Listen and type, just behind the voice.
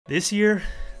This year,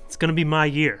 it's gonna be my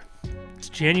year. It's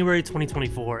January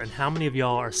 2024, and how many of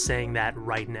y'all are saying that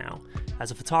right now? As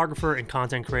a photographer and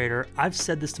content creator, I've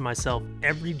said this to myself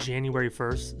every January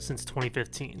 1st since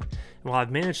 2015. And while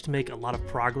I've managed to make a lot of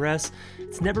progress,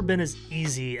 it's never been as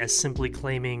easy as simply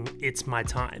claiming it's my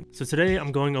time. So today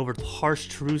I'm going over the harsh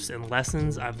truths and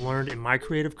lessons I've learned in my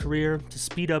creative career to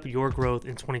speed up your growth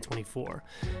in 2024.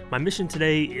 My mission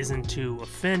today isn't to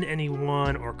offend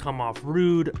anyone or come off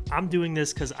rude. I'm doing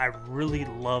this because I really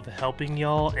love helping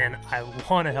y'all, and I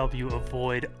want to help you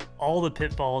avoid all the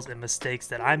pitfalls and mistakes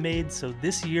that I made so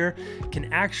this year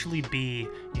can actually be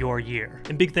your year.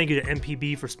 And big thank you to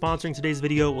MPB for sponsoring today's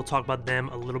video. We'll talk about them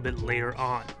a little bit later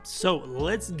on. So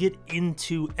let's get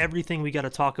into everything we got to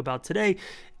talk about today.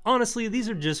 Honestly, these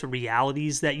are just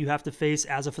realities that you have to face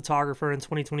as a photographer in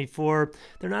 2024.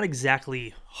 They're not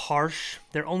exactly harsh.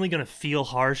 They're only going to feel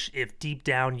harsh if deep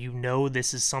down you know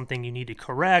this is something you need to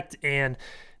correct, and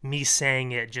me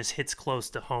saying it just hits close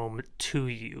to home to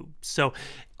you. So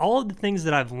all of the things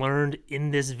that I've learned in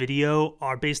this video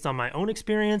are based on my own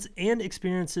experience and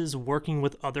experiences working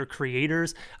with other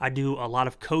creators. I do a lot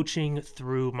of coaching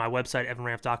through my website,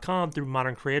 evanramp.com, through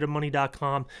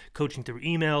moderncreativemoney.com, coaching through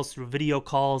emails, through video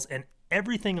calls, and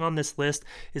everything on this list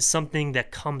is something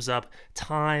that comes up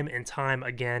time and time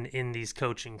again in these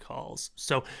coaching calls.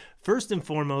 So first and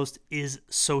foremost is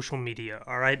social media,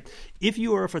 all right? If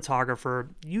you are a photographer,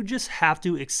 you just have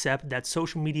to accept that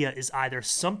social media is either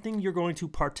something you're going to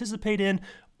participate in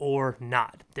or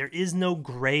not. There is no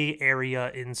gray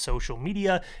area in social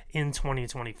media in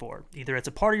 2024. Either it's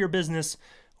a part of your business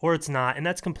or it's not, and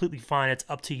that's completely fine. It's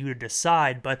up to you to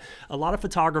decide, but a lot of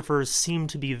photographers seem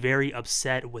to be very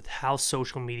upset with how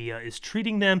social media is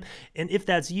treating them, and if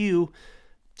that's you,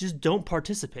 just don't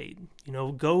participate.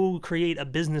 Go create a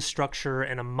business structure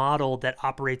and a model that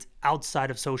operates outside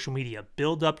of social media.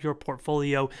 Build up your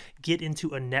portfolio, get into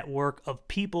a network of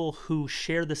people who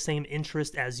share the same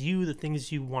interest as you, the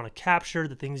things you want to capture,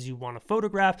 the things you want to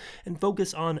photograph, and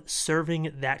focus on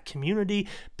serving that community.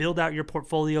 Build out your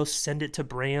portfolio, send it to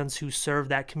brands who serve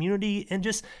that community, and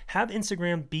just have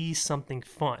Instagram be something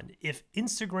fun. If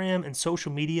Instagram and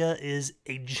social media is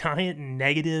a giant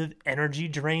negative energy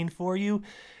drain for you,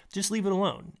 just leave it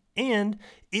alone. And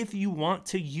if you want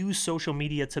to use social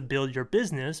media to build your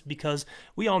business, because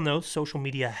we all know social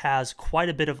media has quite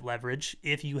a bit of leverage.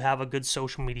 If you have a good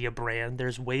social media brand,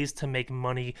 there's ways to make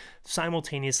money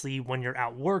simultaneously when you're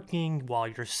out working, while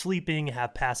you're sleeping,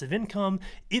 have passive income.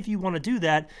 If you want to do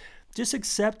that, just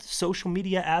accept social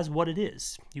media as what it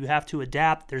is. You have to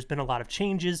adapt. There's been a lot of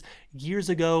changes. Years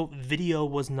ago, video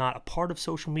was not a part of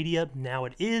social media. Now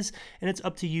it is, and it's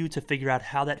up to you to figure out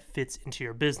how that fits into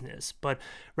your business. But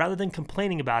rather than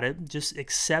complaining about it, just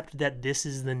accept that this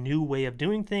is the new way of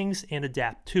doing things and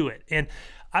adapt to it. And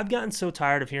I've gotten so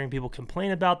tired of hearing people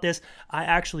complain about this. I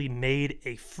actually made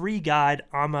a free guide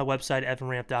on my website,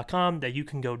 evanramp.com, that you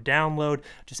can go download,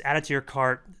 just add it to your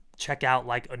cart, check out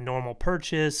like a normal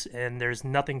purchase, and there's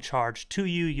nothing charged to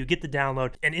you. You get the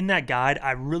download. And in that guide,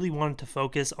 I really wanted to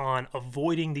focus on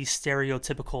avoiding the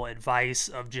stereotypical advice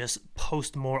of just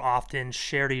post more often,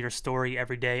 share to your story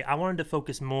every day. I wanted to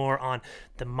focus more on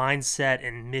the mindset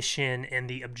and mission and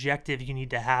the objective you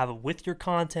need to have with your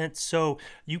content so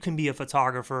you can be a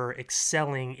photographer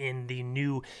excelling in the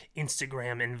new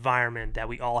Instagram environment that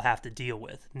we all have to deal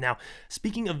with. Now,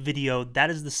 speaking of video,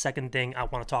 that is the second thing I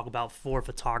want to talk about for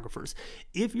photographers.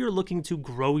 If you're looking to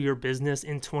grow your business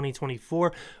in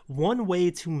 2024, one way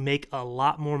to make a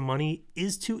lot more money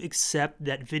is to accept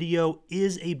that video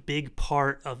is a big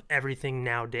part of everything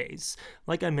nowadays.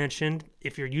 Like I mentioned,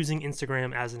 if you're using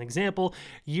Instagram as an example,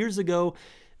 years ago,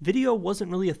 video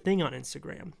wasn't really a thing on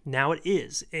Instagram. Now it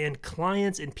is, and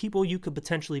clients and people you could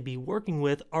potentially be working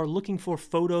with are looking for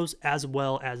photos as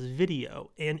well as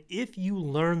video. And if you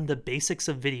learn the basics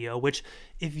of video, which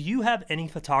if you have any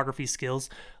photography skills,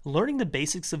 learning the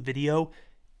basics of video,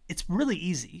 it's really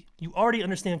easy. You already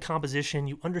understand composition,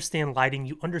 you understand lighting,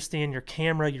 you understand your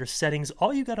camera, your settings.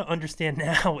 All you got to understand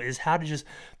now is how to just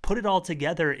put it all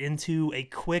together into a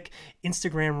quick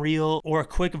Instagram reel or a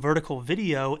quick vertical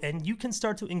video, and you can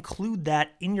start to include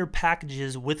that in your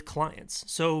packages with clients.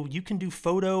 So you can do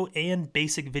photo and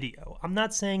basic video. I'm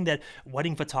not saying that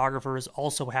wedding photographers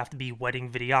also have to be wedding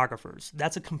videographers.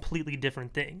 That's a completely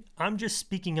different thing. I'm just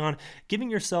speaking on giving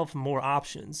yourself more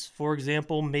options. For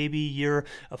example, maybe you're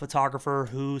a photographer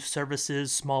who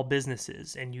services small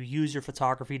businesses and you use your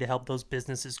photography to help those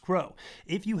businesses grow.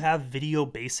 If you have video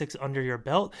basics under your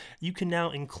belt, you can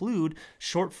now include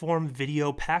short form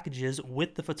video packages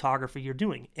with the photography you're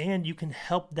doing, and you can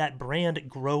help that brand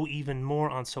grow even more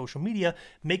on social media,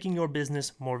 making your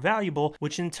business more valuable,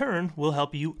 which in turn will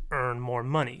help you earn more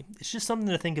money. It's just something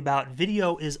to think about.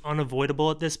 Video is unavoidable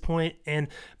at this point, and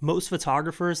most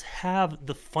photographers have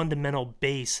the fundamental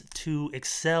base to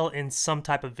excel in some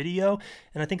type of video,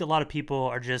 and I think a lot of people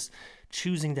are just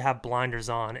choosing to have blinders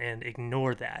on and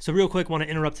ignore that. So real quick, want to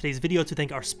interrupt today's video to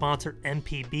thank our sponsor,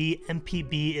 MPB.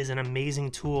 MPB is an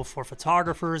amazing tool for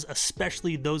photographers,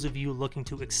 especially those of you looking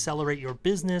to accelerate your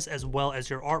business as well as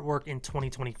your artwork in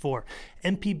 2024.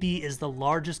 MPB is the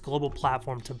largest global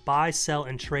platform to buy, sell,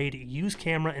 and trade used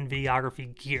camera and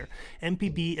videography gear.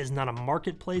 MPB is not a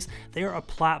marketplace. They are a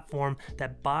platform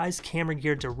that buys camera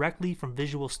gear directly from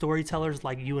visual storytellers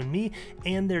like you and me,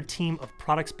 and their team of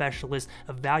product specialists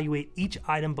evaluate each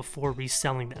item before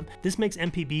reselling them. This makes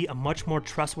MPB a much more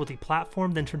trustworthy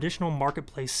platform than traditional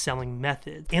marketplace selling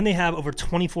methods. And they have over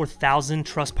 24,000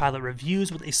 Trustpilot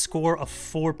reviews with a score of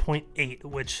 4.8,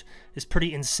 which is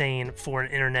pretty insane for an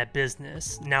internet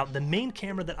business. Now, the main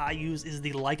camera that I use is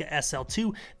the Leica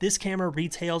SL2. This camera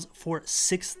retails for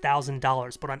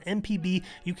 $6,000, but on MPB,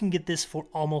 you can get this for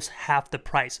almost half the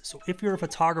price. So if you're a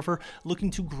photographer looking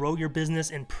to grow your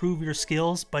business and prove your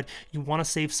skills, but you want to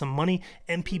save some money,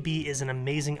 MPB is an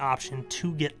amazing option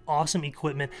to get awesome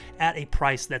equipment at a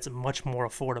price that's much more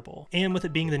affordable. And with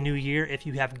it being the new year, if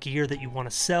you have gear that you want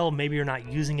to sell, maybe you're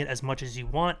not using it as much as you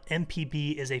want,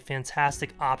 MPB is a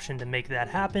fantastic option to make that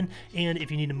happen. And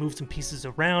if you need to move some pieces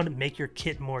around, make your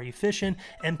kit more efficient,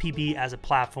 MPB as a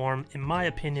platform, in my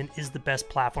opinion, is the best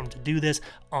platform to do this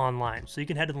online. So you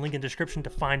can head to the link in the description to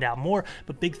find out more,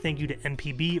 but big thank you to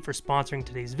MPB for sponsoring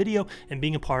today's video and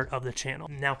being a part of the channel.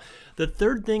 Now, the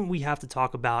third thing we have to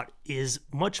talk about is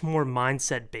much more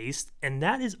mindset based, and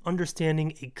that is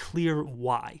understanding a clear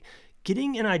why.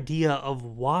 Getting an idea of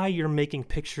why you're making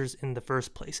pictures in the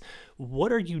first place.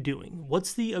 What are you doing?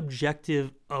 What's the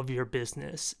objective of your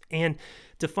business? And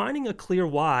defining a clear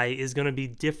why is going to be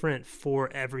different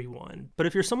for everyone. But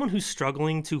if you're someone who's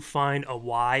struggling to find a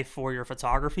why for your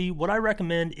photography, what I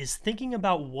recommend is thinking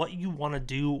about what you want to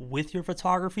do with your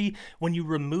photography when you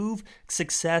remove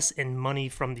success and money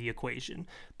from the equation.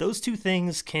 Those two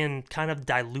things can kind of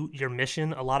dilute your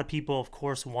mission. A lot of people, of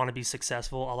course, want to be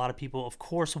successful. A lot of people, of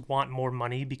course, want more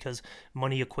money because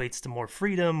money equates to more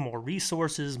freedom, more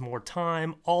resources, more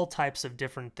time, all types of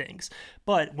different things.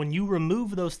 But when you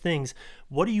remove those things,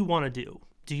 what do you want to do?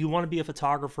 Do you want to be a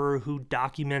photographer who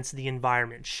documents the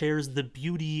environment, shares the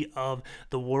beauty of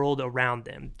the world around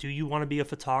them? Do you want to be a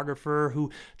photographer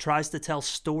who tries to tell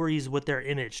stories with their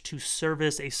image to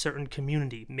service a certain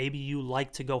community? Maybe you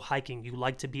like to go hiking, you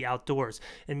like to be outdoors,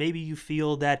 and maybe you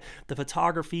feel that the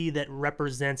photography that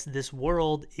represents this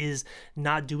world is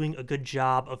not doing a good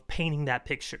job of painting that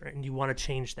picture, and you want to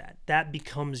change that. That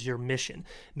becomes your mission.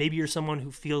 Maybe you're someone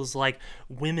who feels like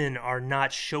women are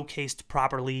not showcased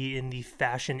properly in the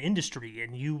fashion industry,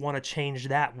 and you want to change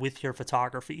that with your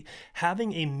photography.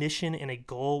 Having a mission and a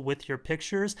goal with your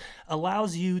pictures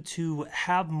allows you to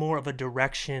have more of a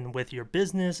direction with your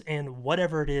business and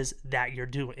whatever it is that you're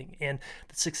doing. And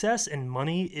the success and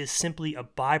money is simply a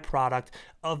byproduct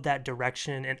of that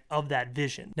direction and of that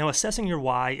vision. Now, assessing your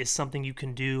why is something you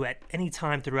can do at any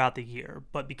time throughout the year,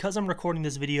 but because I'm recording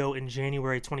this video in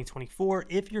January 2024,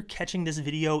 if you're catching this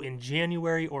video in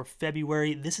January or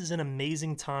February, this is an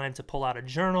amazing time to pull out a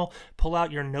journal, pull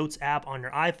out your notes app on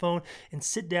your iPhone, and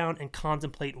sit down and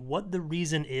contemplate what the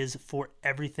reason is for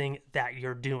everything that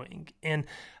you're doing. And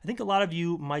I think a lot of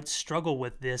you might struggle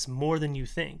with this more than you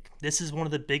think. This is one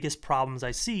of the biggest problems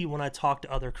I see when I talk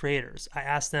to other creators. I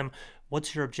ask them,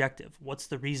 what's your objective? What's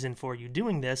the reason for you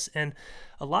doing this? And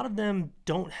a lot of them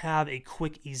don't have a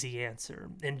quick, easy answer.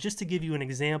 And just to give you an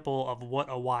example of what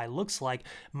a why looks like,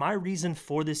 my reason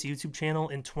for this YouTube channel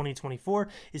in 2024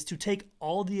 is to take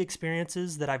all the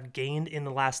experiences that I've gained in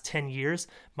the last 10 years.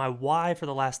 My why for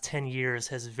the last 10 years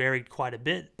has varied quite a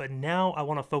bit, but now I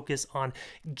want to focus on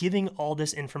giving all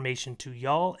this information to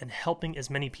y'all and helping as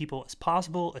many people as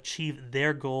possible achieve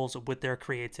their goals with their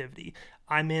creativity.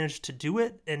 I managed to do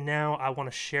it, and now I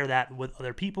want to share that with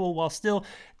other people while still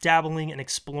dabbling and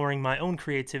exploring my own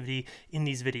creativity in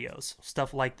these videos.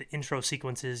 Stuff like the intro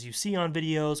sequences you see on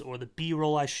videos, or the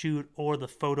B-roll I shoot, or the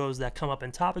photos that come up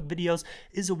in topic videos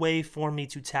is a way for me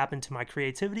to tap into my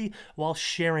creativity while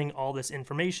sharing all this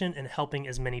information and helping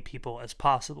as many people as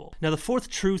possible. Now, the fourth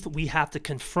truth we have to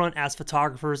confront as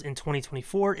photographers in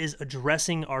 2024 is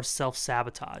addressing our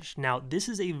self-sabotage. Now, this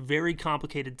is a very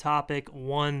complicated topic,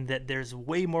 one that there's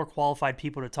way more qualified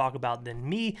people to talk about than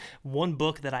me. One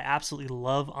book that I absolutely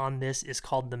love on this is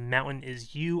called The Mountain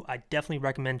Is You. I definitely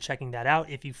recommend checking that out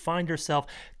if you find yourself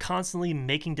constantly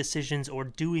making decisions or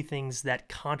doing things that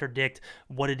contradict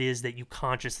what it is that you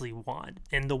consciously want.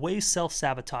 And the way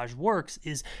self-sabotage works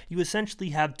is you essentially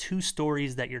have two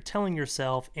stories that you're telling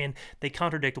yourself, and they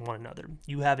contradict one another.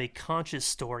 You have a conscious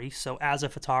story, so as a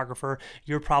photographer,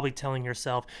 you're probably telling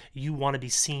yourself you want to be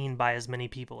seen by as many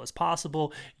people as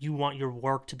possible, you want your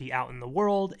work to be out in the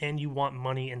world, and you want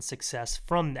money and success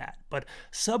from that. But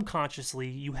subconsciously,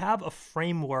 you have a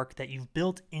framework that you've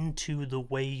built into the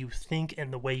way you think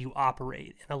and the way you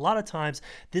operate. And a lot of times,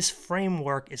 this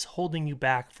framework is holding you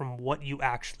back from what you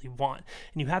actually want.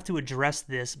 And you have to address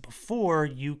this before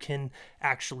you can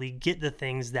actually get the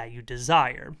things that you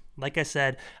desire. Like I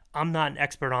said, I'm not an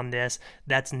expert on this.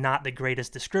 That's not the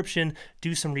greatest description.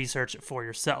 Do some research for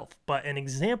yourself. But an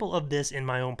example of this in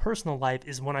my own personal life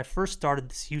is when I first started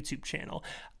this YouTube channel.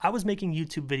 I was making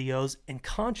YouTube videos, and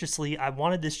consciously I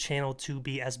wanted this channel to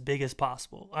be as big as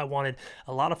possible. I wanted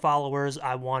a lot of followers.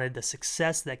 I wanted the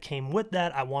success that came with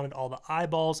that. I wanted all the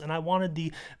eyeballs, and I wanted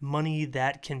the money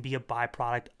that can be a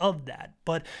byproduct of that.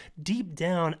 But deep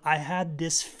down, I had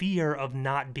this fear of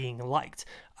not being liked.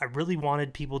 I really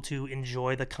wanted people to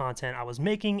enjoy the content I was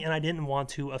making, and I didn't want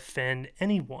to offend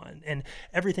anyone. And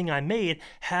everything I made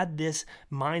had this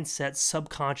mindset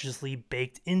subconsciously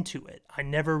baked into it. I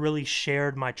never really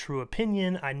shared my true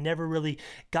opinion. I never really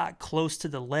got close to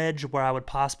the ledge where I would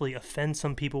possibly offend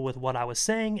some people with what I was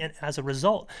saying. And as a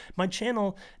result, my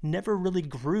channel never really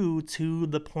grew to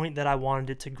the point that I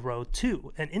wanted it to grow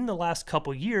to. And in the last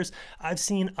couple years, I've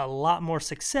seen a lot more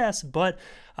success, but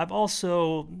I've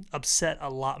also upset a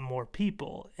lot more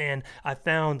people, and I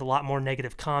found a lot more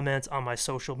negative comments on my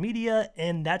social media,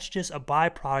 and that's just a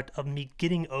byproduct of me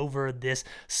getting over this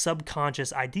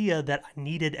subconscious idea that I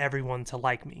needed everyone to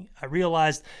like me. I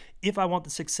realized if I want the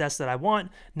success that I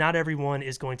want, not everyone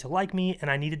is going to like me,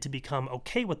 and I needed to become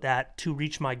okay with that to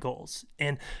reach my goals.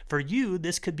 And for you,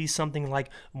 this could be something like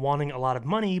wanting a lot of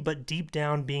money, but deep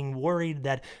down being worried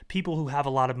that people who have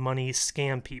a lot of money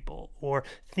scam people, or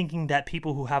thinking that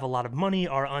people who have a lot of money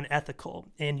are unethical.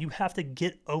 And you have to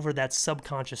get over that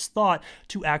subconscious thought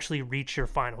to actually reach your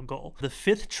final goal. The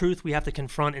fifth truth we have to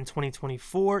confront in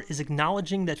 2024 is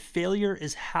acknowledging that failure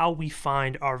is how we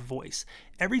find our voice.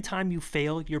 Every time you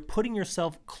fail, you're putting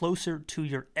yourself closer to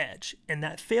your edge, and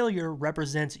that failure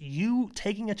represents you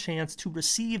taking a chance to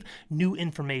receive new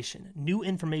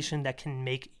information that can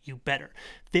make you better.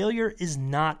 Failure is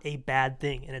not a bad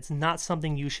thing, and it's not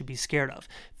something you should be scared of.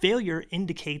 Failure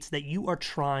indicates that you are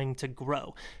trying to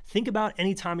grow. Think about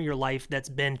any time of your life that's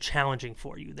been challenging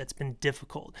for you, that's been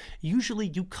difficult. Usually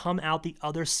you come out the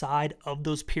other side of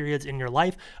those periods in your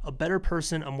life a better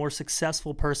person, a more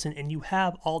successful person, and you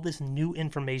have all this new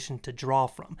information to draw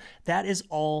from. That is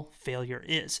all failure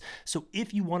is. So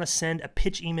if you want to send a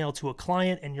pitch email to a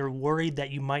client and you're worried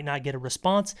that you might not get a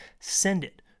response, send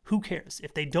it. Who cares?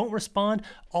 If they don't respond,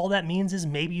 all that means is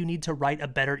maybe you need to write a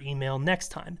better email next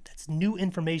time. That's new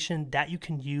information that you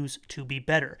can use to be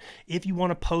better. If you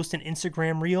want to post an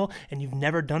Instagram reel and you've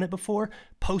never done it before,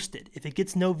 post it. If it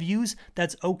gets no views,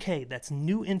 that's okay. That's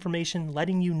new information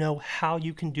letting you know how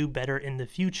you can do better in the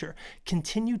future.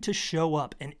 Continue to show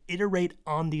up and iterate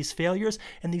on these failures,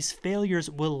 and these failures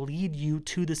will lead you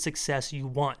to the success you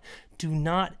want. Do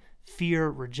not fear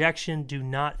rejection. Do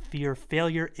not fear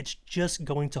failure. It's just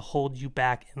going to hold you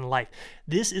back in life.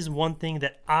 This is one thing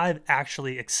that I've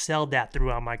actually excelled at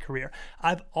throughout my career.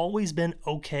 I've always been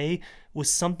okay with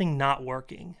something not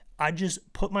working. I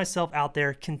just put myself out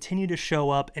there, continue to show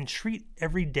up, and treat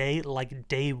every day like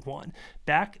day one.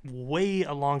 Back way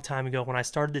a long time ago when I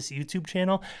started this YouTube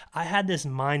channel, I had this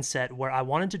mindset where I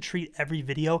wanted to treat every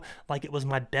video like it was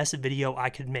my best video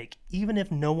I could make, even if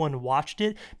no one watched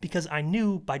it, because I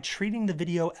knew by treating the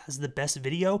video as the best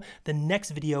video, the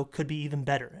next video could be even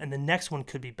better, and the next one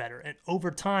could be better. And over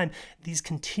time, these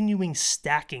continuing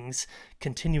stackings,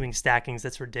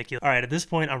 that's ridiculous. All right, at this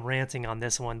point, I'm ranting on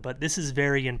this one, but this is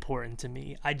very important. important to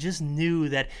me. I just knew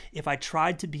that if I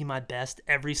tried to be my best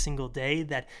every single day,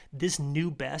 that this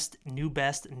new best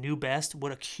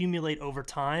would accumulate over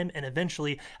time, and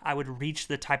eventually I would reach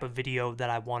the type of video that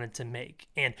I wanted to make.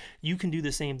 And you can do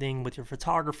the same thing with your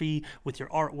photography, with your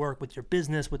artwork, with your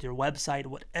business, with your website,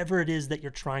 whatever it is that you're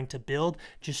trying to build.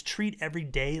 Just treat every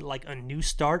day like a new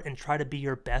start and try to be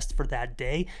your best for that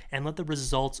day, and let the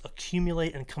results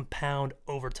accumulate and compound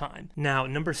over time. Now,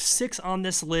 number 6 on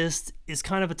this list is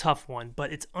kind of a tough one,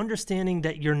 but it's understanding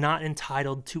that you're not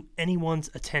entitled to anyone's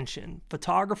attention.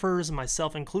 Photographers,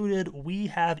 myself included, we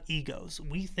have egos.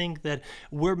 We think that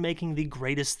we're making the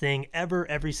greatest thing ever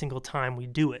every single time we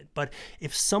do it. But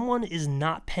if someone is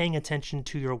not paying attention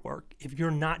to your work, if you're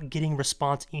not getting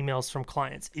response emails from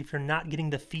clients, if you're not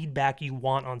getting the feedback you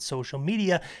want on social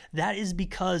media, that is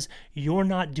because you're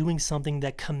not doing something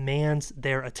that commands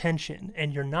their attention,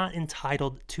 and you're not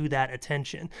entitled to that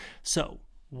attention. So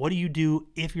what do you do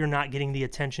if you're not getting the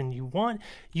attention you want?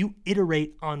 You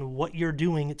iterate on what you're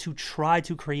doing to try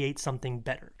to create something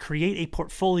better. Create a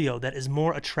portfolio that is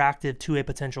more attractive to a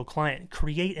potential client.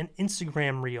 Create an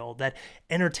Instagram reel that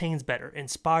entertains better,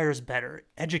 inspires better,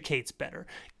 educates better.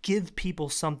 Give people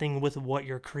something with what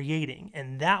you're creating,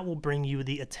 and that will bring you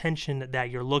the attention that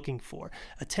you're looking for.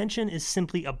 Attention is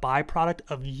simply a byproduct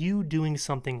of you doing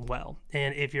something well.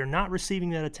 And if you're not receiving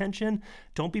that attention,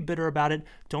 don't be bitter about it.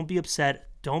 Don't be upset.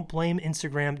 Don't blame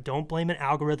Instagram. Don't blame an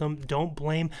algorithm. Don't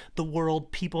blame the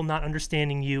world, people not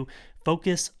understanding you.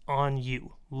 Focus on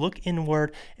you. Look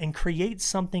inward and create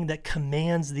something that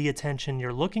commands the attention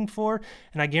you're looking for.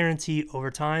 And I guarantee over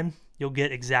time, you'll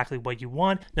get exactly what you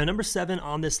want. Now, number 7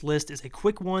 on this list is a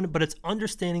quick one, but it's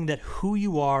understanding that who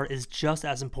you are is just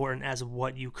as important as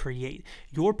what you create.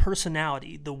 Your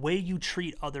personality, the way you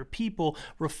treat other people,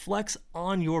 reflects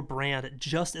on your brand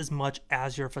just as much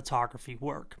as your photography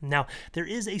work. Now, there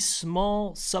is a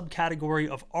small subcategory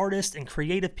of artists and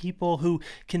creative people who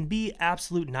can be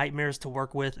absolute nightmares to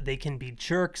work with. They can be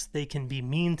jerks, they can be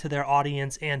mean to their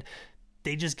audience, and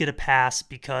they just get a pass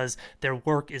because their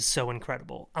work is so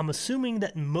incredible. I'm assuming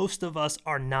that most of us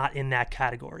are not in that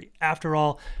category. After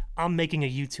all, I'm making a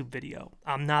YouTube video.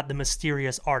 I'm not the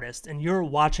mysterious artist, and you're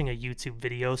watching a YouTube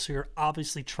video, so you're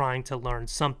obviously trying to learn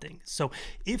something. So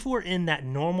if we're in that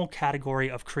normal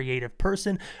category of creative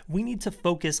person, we need to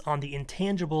focus on the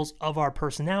intangibles of our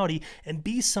personality and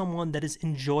be someone that is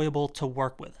enjoyable to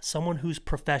work with, someone who's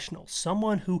professional,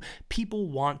 someone who people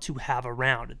want to have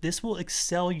around. This will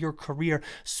excel your career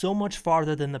so much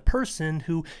farther than the person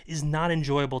who is not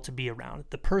enjoyable to be around,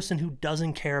 the person who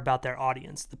doesn't care about their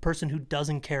audience, the person who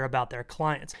doesn't care about their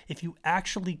clients. If you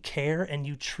actually care and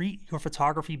you treat your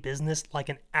photography business like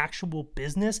an actual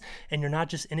business and you're not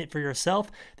just in it for yourself,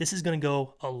 this is going to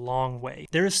go a long way.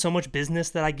 There is so much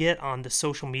business that I get on the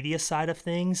social media side of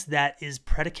things that is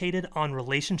predicated on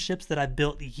relationships that I've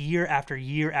built year after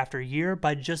year after year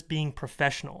by just being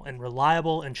professional and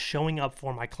reliable and showing up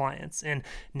for my clients. And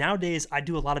nowadays I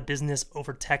do a lot of business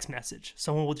over text message.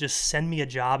 Someone will just send me a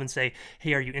job and say,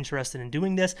 hey, are you interested in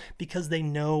doing this? Because they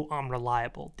know I'm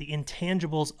reliable. The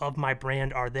intangibles of my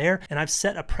brand are there, and I've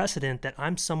set a precedent that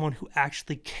I'm someone who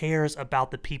actually cares about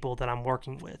the people that I'm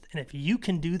working with. And if you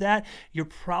can do that, you're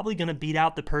probably going to beat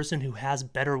out the person who has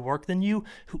better work than you,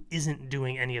 who isn't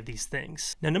doing any of these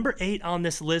things. Now, number 8 on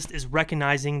this list is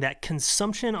recognizing that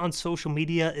consumption on social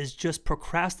media is just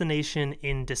procrastination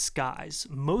in disguise.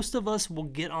 Most of us will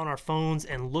get on our phones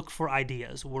and look for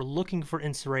ideas. We're looking for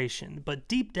inspiration, but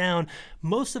deep down,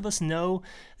 most of us know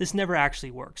this never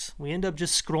actually works. We end up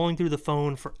just scrolling through the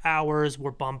phone for hours,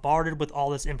 we're bombarded with all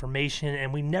this information,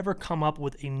 and we never come up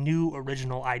with a new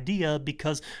original idea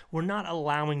because we're not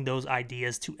allowing those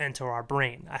ideas to enter our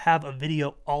brain. I have a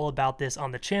video all about this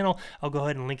on the channel. I'll go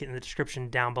ahead and link it in the description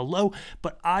down below,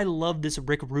 but I love this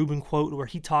Rick Rubin quote where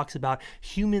he talks about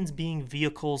humans being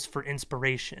vehicles for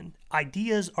inspiration.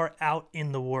 Ideas are out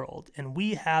in the world, and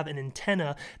we have an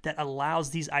antenna that allows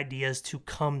these ideas to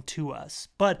come to us.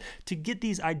 But to get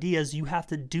these ideas, you have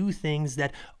to do things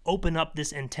that open up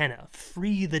this antenna,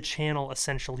 free the channel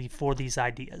essentially for these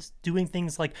ideas. Doing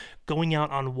things like going out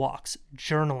on walks,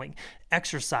 journaling,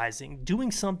 exercising,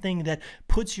 doing something that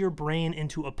puts your brain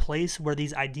into a place where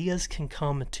these ideas can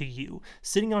come to you.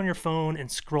 Sitting on your phone and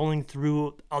scrolling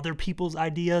through other people's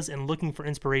ideas and looking for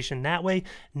inspiration that way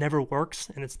never works,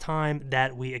 and it's time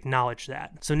that we acknowledge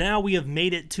that. So now we have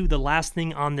made it to the last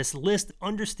thing on this list,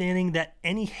 understanding that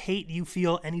any hate you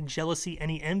feel, any jealousy,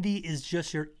 any envy is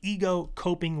just your ego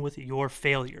coping with your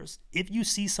failures. If you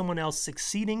see someone else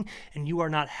succeeding and you are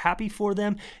not happy for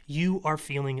them, you are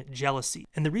feeling jealousy.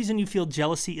 And the reason you feel feel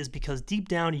jealousy is because deep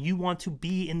down you want to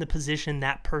be in the position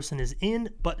that person is in,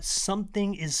 but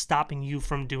something is stopping you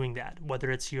from doing that. Whether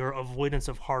it's your avoidance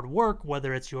of hard work,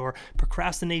 whether it's your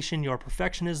procrastination, your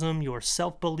perfectionism, your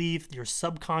self-belief, your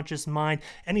subconscious mind,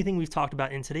 anything we've talked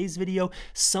about in today's video,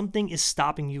 something is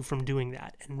stopping you from doing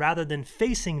that. And rather than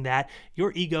facing that,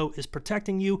 your ego is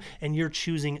protecting you and you're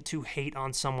choosing to hate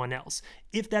on someone else.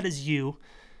 If that is you,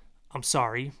 I'm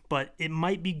sorry, but it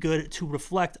might be good to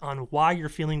reflect on why you're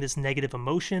feeling this negative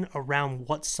emotion around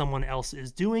what someone else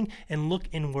is doing and look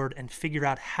inward and figure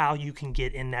out how you can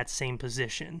get in that same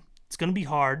position. It's going to be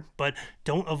hard, but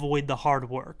don't avoid the hard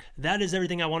work. That is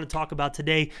everything I want to talk about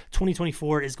today.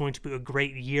 2024 is going to be a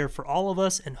great year for all of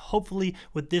us, and hopefully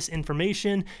with this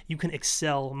information, you can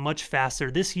excel much faster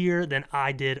this year than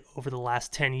I did over the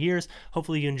last 10 years.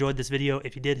 Hopefully you enjoyed this video.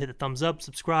 If you did, hit the thumbs up,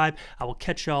 subscribe. I will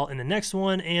catch y'all in the next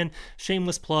one, and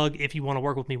shameless plug, if you want to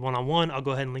work with me one-on-one, I'll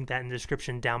go ahead and link that in the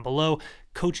description down below.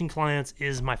 Coaching clients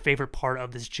is my favorite part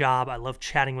of this job. I love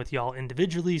chatting with y'all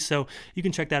individually, so you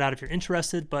can check that out if you're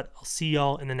interested, but I'll see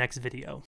y'all in the next video.